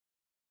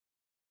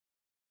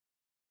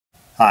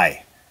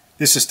Hi,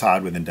 this is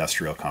Todd with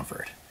Industrial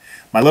Comfort.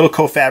 My little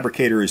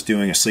co-fabricator is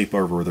doing a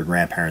sleepover with her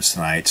grandparents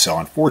tonight, so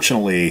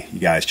unfortunately you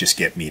guys just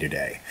get me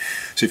today.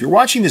 So if you're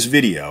watching this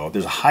video,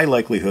 there's a high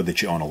likelihood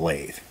that you own a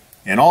lathe.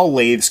 And all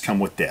lathes come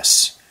with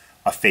this,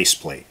 a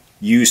faceplate,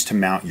 used to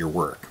mount your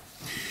work.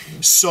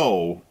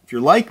 So if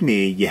you're like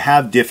me, you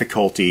have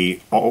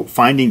difficulty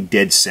finding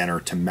dead center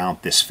to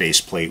mount this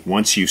faceplate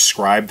once you've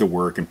scribed the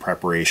work in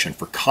preparation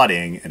for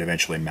cutting and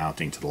eventually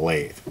mounting to the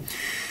lathe.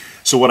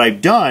 So what I've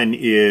done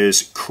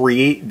is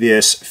create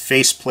this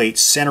faceplate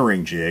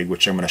centering jig,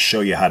 which I'm going to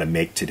show you how to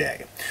make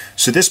today.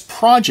 So this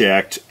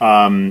project,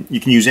 you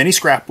can use any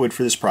scrap wood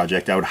for this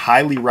project. I would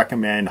highly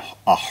recommend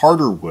a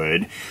harder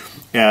wood,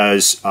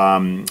 as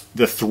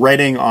the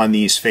threading on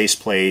these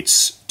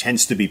faceplates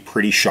tends to be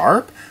pretty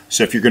sharp.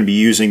 So if you're going to be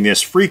using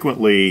this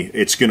frequently,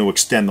 it's going to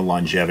extend the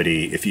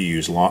longevity if you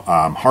use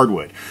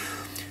hardwood.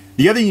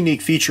 The other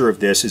unique feature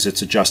of this is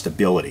its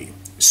adjustability.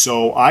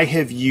 So I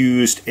have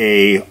used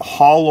a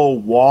hollow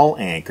wall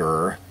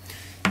anchor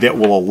that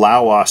will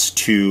allow us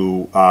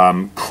to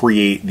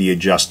create the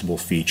adjustable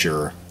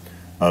feature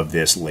of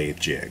this lathe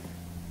jig.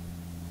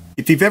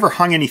 If you've ever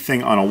hung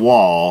anything on a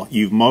wall,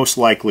 you've most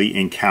likely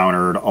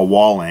encountered a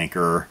wall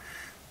anchor,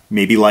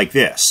 maybe like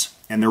this.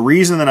 And the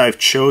reason that I've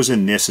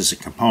chosen this as a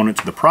component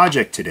to the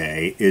project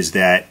today is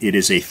that it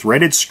is a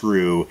threaded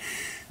screw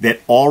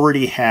that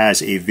already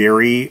has a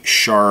very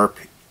sharp,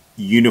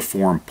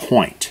 uniform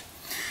point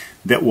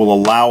that will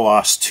allow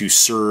us to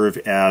serve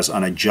as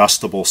an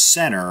adjustable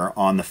center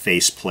on the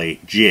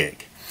faceplate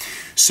jig.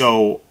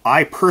 So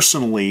I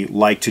personally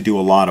like to do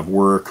a lot of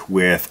work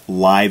with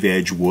live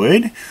edge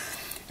wood,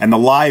 and the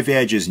live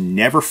edge is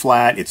never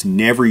flat, it's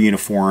never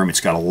uniform,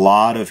 it's got a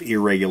lot of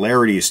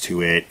irregularities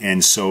to it,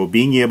 and so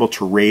being able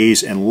to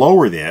raise and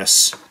lower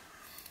this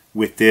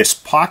with this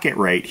pocket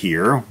right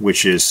here,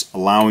 which is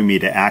allowing me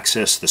to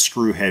access the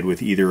screw head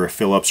with either a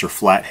Phillips or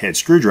flathead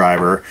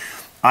screwdriver,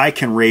 I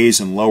can raise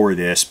and lower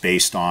this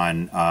based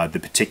on the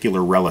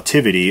particular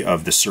relativity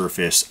of the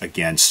surface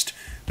against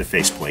the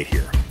faceplate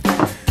here.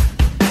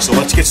 So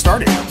let's get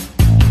started.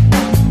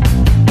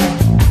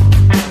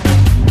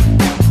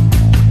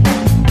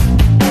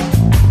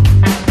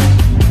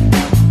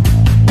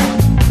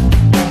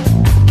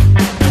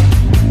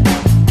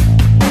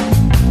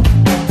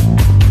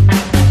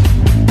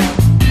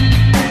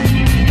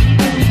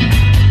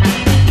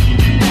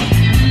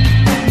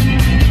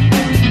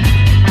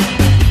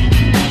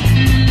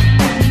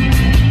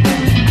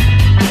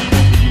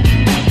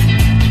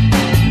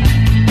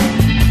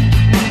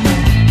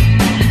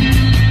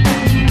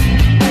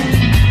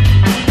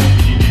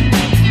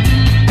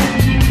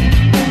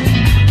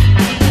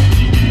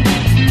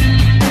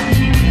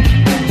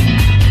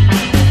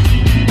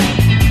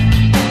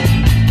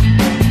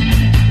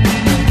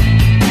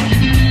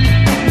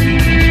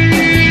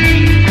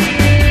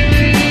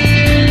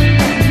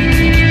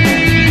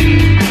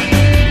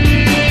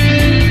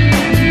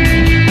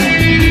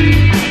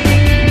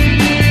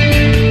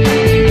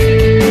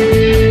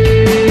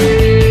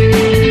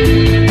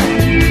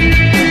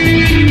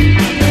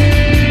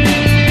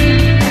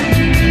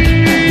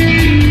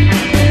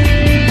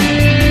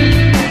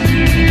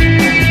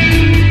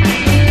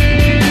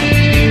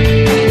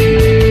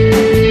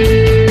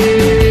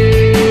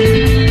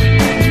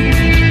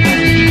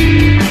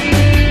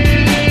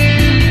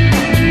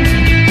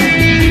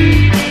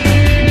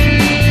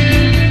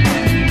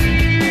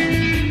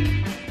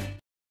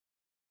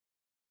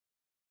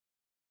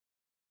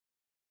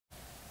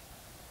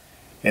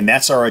 And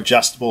that's our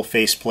adjustable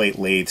faceplate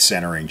lathe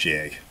centering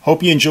jig.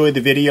 Hope you enjoyed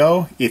the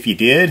video. If you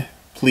did,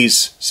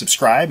 please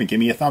subscribe and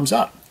give me a thumbs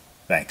up.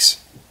 Thanks.